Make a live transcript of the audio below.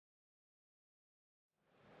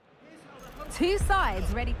Two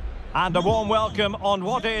sides ready. And a warm welcome on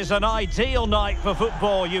what is an ideal night for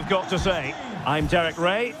football, you've got to say. I'm Derek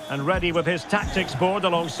Ray, and ready with his tactics board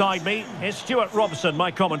alongside me is Stuart Robson,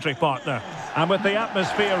 my commentary partner. And with the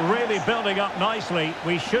atmosphere really building up nicely,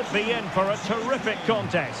 we should be in for a terrific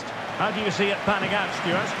contest. How do you see it panning out,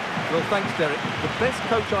 Stuart? Well, thanks, Derek. The best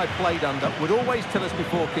coach I played under would always tell us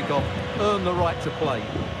before kick-off, earn the right to play.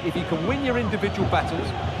 If you can win your individual battles,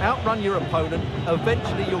 outrun your opponent,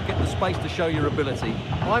 eventually you'll get the space to show your ability.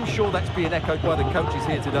 I'm sure that's being echoed by the coaches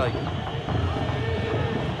here today.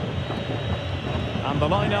 And the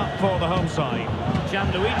line-up for the home side.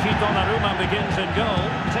 Gianluigi Donnarumma begins in goal.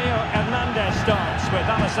 Theo Hernandez starts with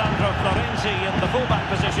Alessandro Florenzi in the fullback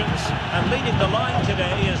positions. And leading the line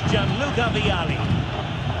today is Gianluca Vialli.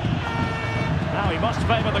 Now he must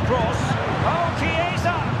favour the cross. Oh,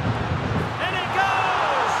 Chiesa! In it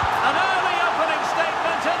goes! An early opening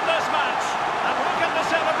statement in this match. And look at the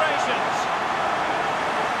celebrations.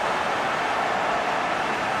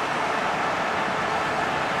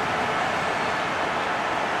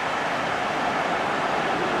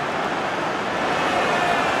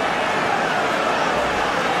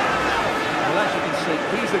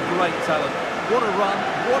 He's a great talent. What a run,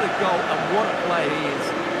 what a goal, and what a player he is.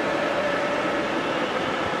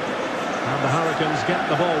 And the Hurricanes get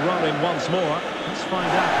the ball rolling once more. Let's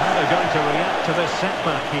find out how they're going to react to this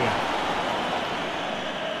setback here.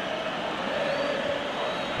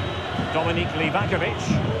 Dominik Livakovic.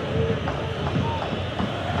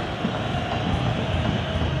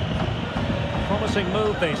 Promising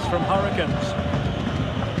move this from Hurricanes.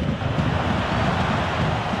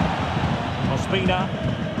 Ospina.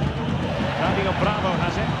 Radio Bravo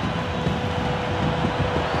has it.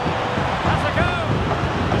 Has a go!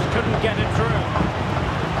 Just couldn't get it through.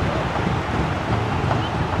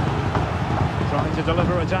 Trying to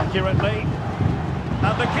deliver it accurately.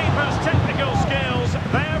 And the keeper's technical skills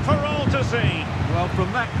there for all to see. Well,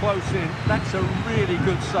 from that close in, that's a really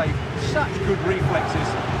good save. Such good reflexes.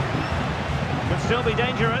 Could still be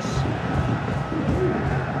dangerous.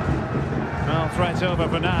 Well, threat's over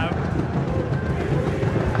for now.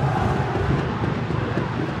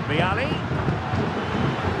 Vialli.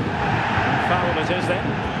 Foul it is then.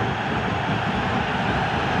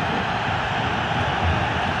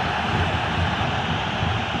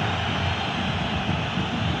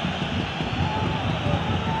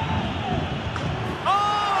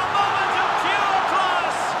 Oh, a moment of pure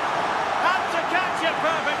class! Had to catch it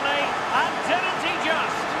perfectly, and didn't he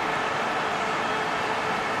just?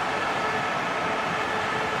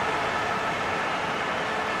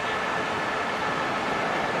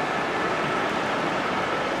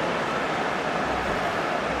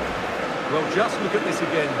 Well, just look at this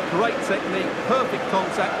again. Great technique, perfect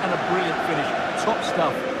contact, and a brilliant finish. Top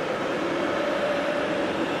stuff.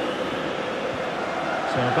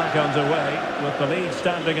 So back underway with the lead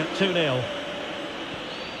standing at 2-0.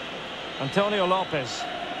 Antonio Lopez.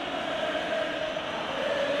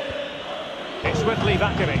 It's with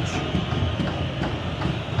Livakovic.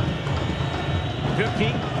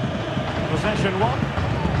 Gucci. Possession one.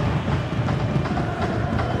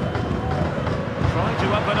 Trying to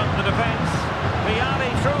open up the defence. Vialli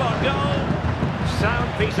through on goal. Sound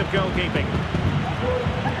piece of goalkeeping.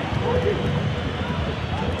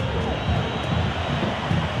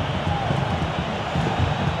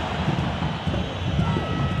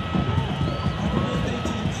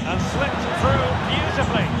 And slipped through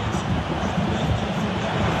beautifully.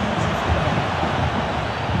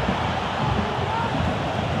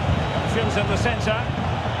 Options in the centre.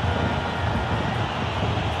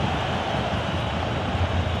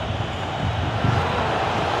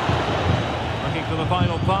 For the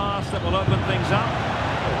final pass that will open things up.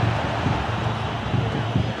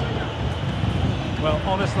 Well,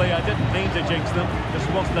 honestly, I didn't mean to jinx them. This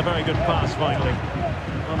wasn't a very good pass, finally.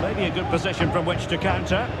 Well, maybe a good position from which to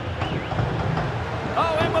counter.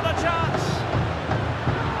 Oh, in with a chance!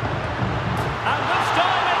 And this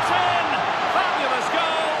time it's in! Fabulous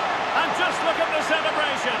goal! And just look at the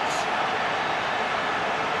celebrations!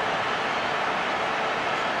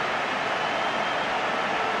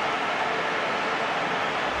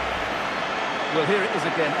 Well, here it is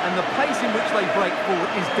again, and the pace in which they break forward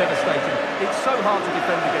is devastating. It's so hard to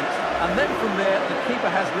defend against. And then from there, the keeper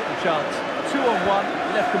has little chance. 2-on-1,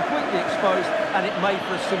 left completely exposed, and it made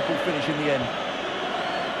for a simple finish in the end.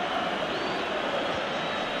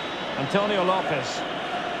 Antonio Lopez.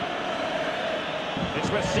 It's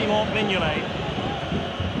with Simon Mignolet.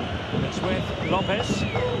 It's with Lopez.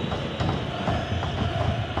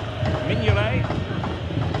 Mignolet.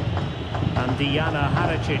 And Diana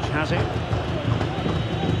Haricic has it.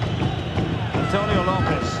 Antonio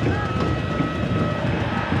Lopez.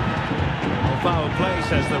 foul play,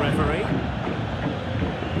 says the referee.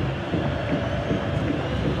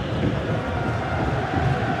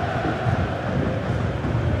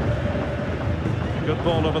 Good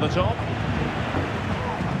ball over the top.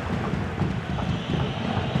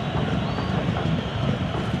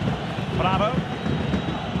 Bravo.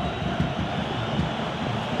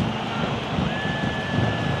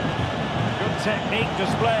 Good technique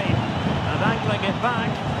displayed. And angling it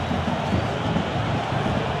back.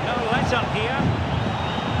 No let-up here.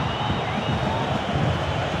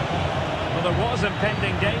 Well, there was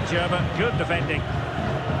impending danger, but good defending.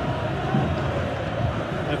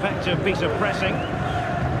 Effective piece of pressing.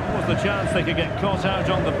 What was the chance they could get caught out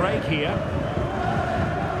on the break here?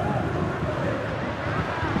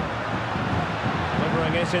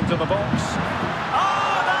 Delivering it into the box.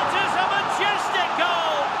 Oh, that is a majestic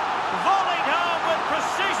goal! Volleyed home with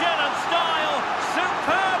precision and style.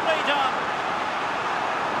 Superbly done.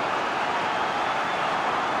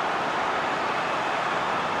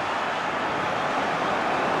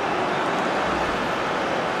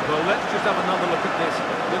 Well, let's just have another look at this.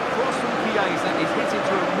 The cross from Chiesa is hit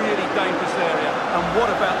into a really dangerous area. And what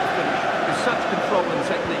about the finish? With such control and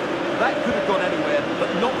technique. That could have gone anywhere,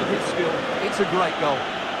 but not with his skill. It's a great goal.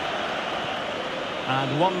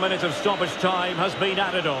 And 1 minute of stoppage time has been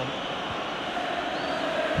added on.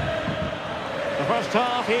 The first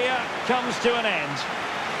half here comes to an end.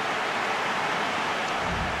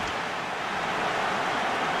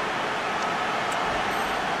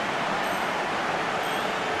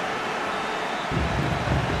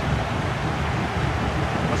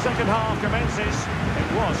 Second half commences. It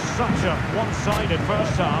was such a one-sided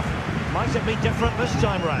first half. Might it be different this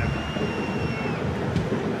time round?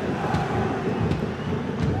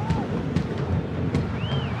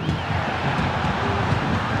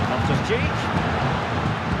 Fattuccine.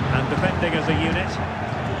 And defending as a unit.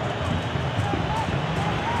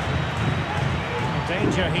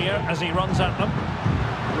 Danger here as he runs at them.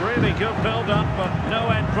 Really good build-up, but no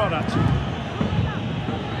end product.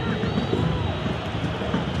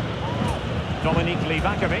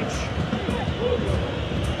 Livakovic.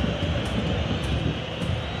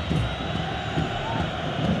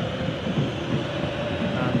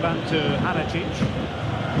 And back to Hadicic.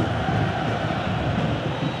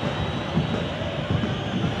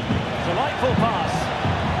 Delightful pass.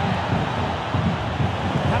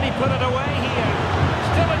 Can he put it away here?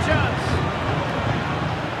 Still a chance.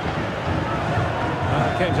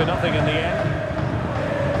 Came to nothing in the end.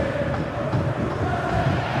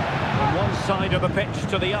 Side of the pitch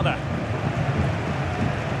to the other.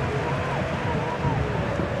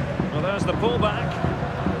 Well, there's the pullback.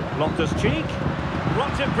 Loftus-Cheek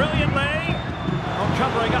blocked it brilliantly. On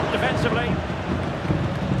covering up defensively.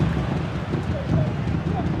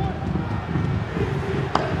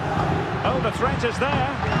 Oh, the threat is there.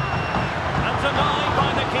 And denied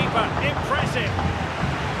by the keeper. Impressive.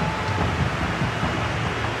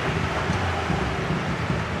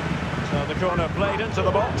 So the corner played into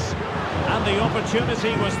the box. And the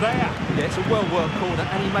opportunity was there. Yeah, it's a well-worked corner,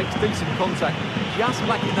 and he makes decent contact. Just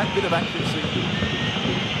lacking that bit of accuracy.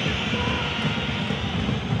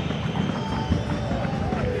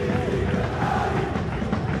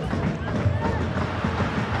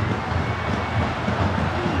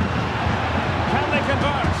 Can they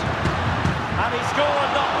convert? And he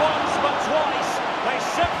scored not once, but twice. They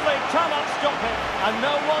simply cannot stop him. And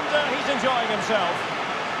no wonder he's enjoying himself.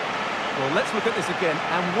 Well, let's look at this again,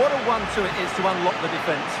 and what a 1-2 it is to unlock the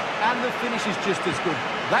defence. And the finish is just as good.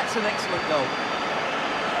 That's an excellent goal.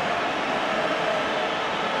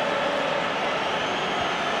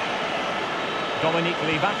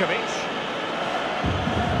 Livakovic.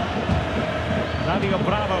 Nadio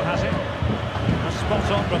Bravo has it. A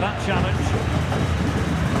spot on for that challenge.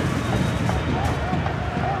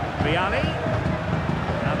 Viali.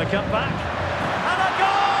 And the cutback. And a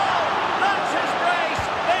goal! That's his brace!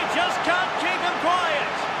 They just can't keep him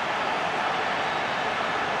quiet.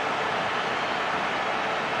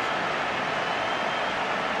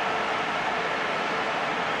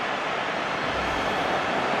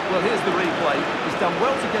 Well, here's the replay. He's done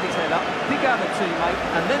well to get his head up, pick out a teammate,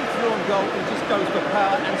 and then through on goal, he just goes for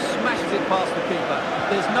power and smashes it past the keeper.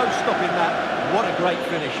 There's no stopping that. What a great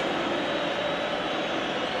finish.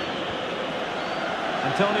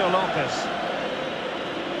 Antonio Lopez.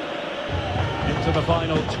 Into the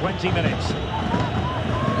final 20 minutes.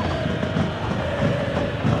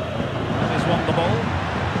 He's won the ball.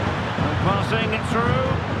 And passing it through.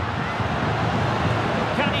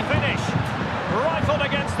 Can he finish? Rifled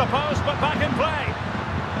against the post, but back in play.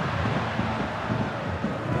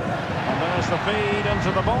 And there's the feed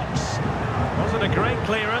into the box. Was it a great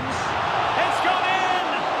clearance? It's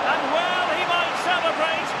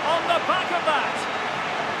back of that.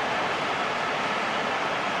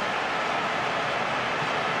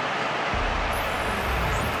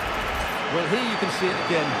 Well, here you can see it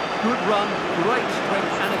again. Good run, great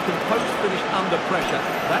strength, and a composed finish under pressure.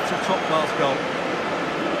 That's a top-class goal.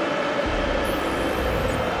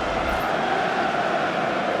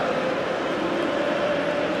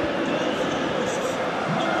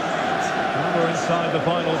 We're inside the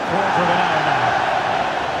final quarter of an hour now.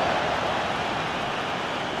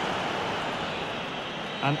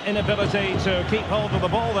 An inability to keep hold of the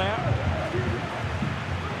ball there.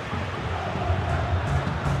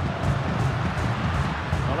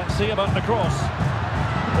 Well, let's see about the cross.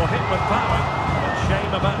 Well, hit with power, but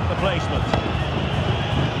shame about the placement.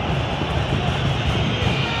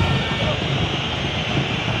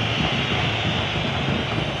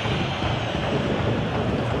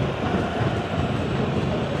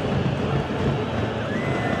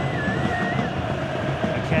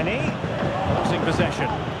 Losing possession.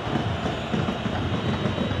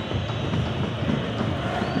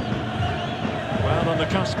 Well, on the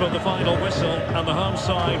cusp of the final whistle, and the home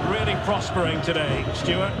side really prospering today.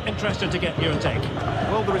 Stuart, interested to get your take.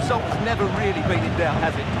 Well, the result's never really been in doubt,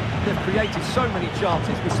 has it? They've created so many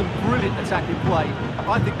chances with some brilliant attacking play.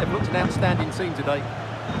 I think they've looked an outstanding team today.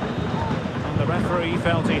 And the referee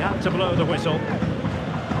felt he had to blow the whistle.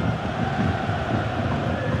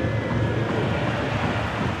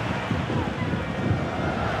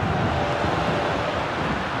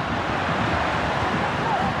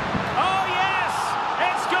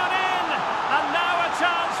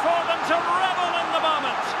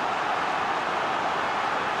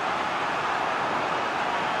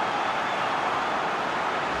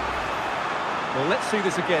 Well, let's see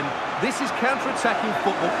this again. This is counter-attacking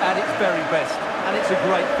football at its very best, and it's a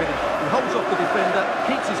great finish. He holds off the defender,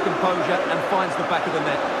 keeps his composure, and finds the back of the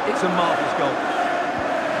net. It's a marvellous goal.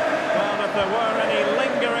 Well, if there were any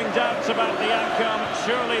lingering doubts about the outcome,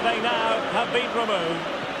 surely they now have been removed.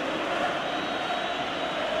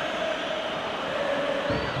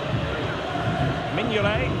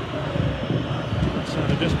 Mignolet. That's how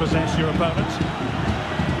to dispossess your opponent.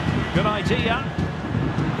 Good idea.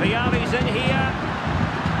 Vialli's in here.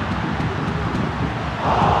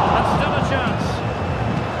 And still a chance.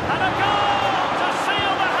 And a goal to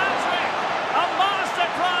seal the hat-trick. A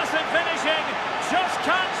masterclass in finishing. Just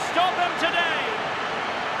can't stop him today.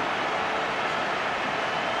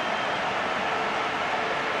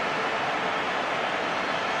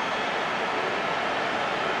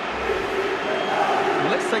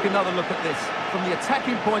 Let's take another look at this. From the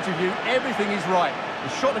attacking point of view, everything is right. The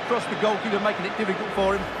shot across the goalkeeper making it difficult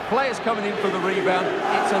for him. Players coming in for the rebound.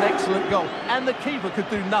 It's an excellent goal. And the keeper could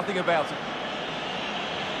do nothing about it.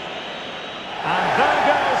 And there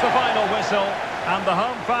goes the final whistle. And the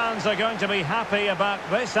home fans are going to be happy about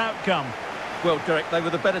this outcome. Well, Derek, they were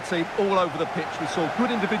the better team all over the pitch. We saw good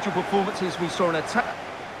individual performances. We saw an attack.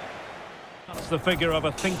 That's the figure of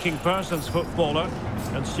a thinking person's footballer.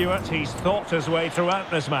 And Stuart, he's thought his way throughout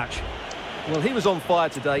this match. Well, he was on fire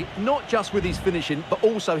today, not just with his finishing, but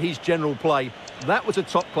also his general play. That was a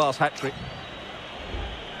top-class hat-trick.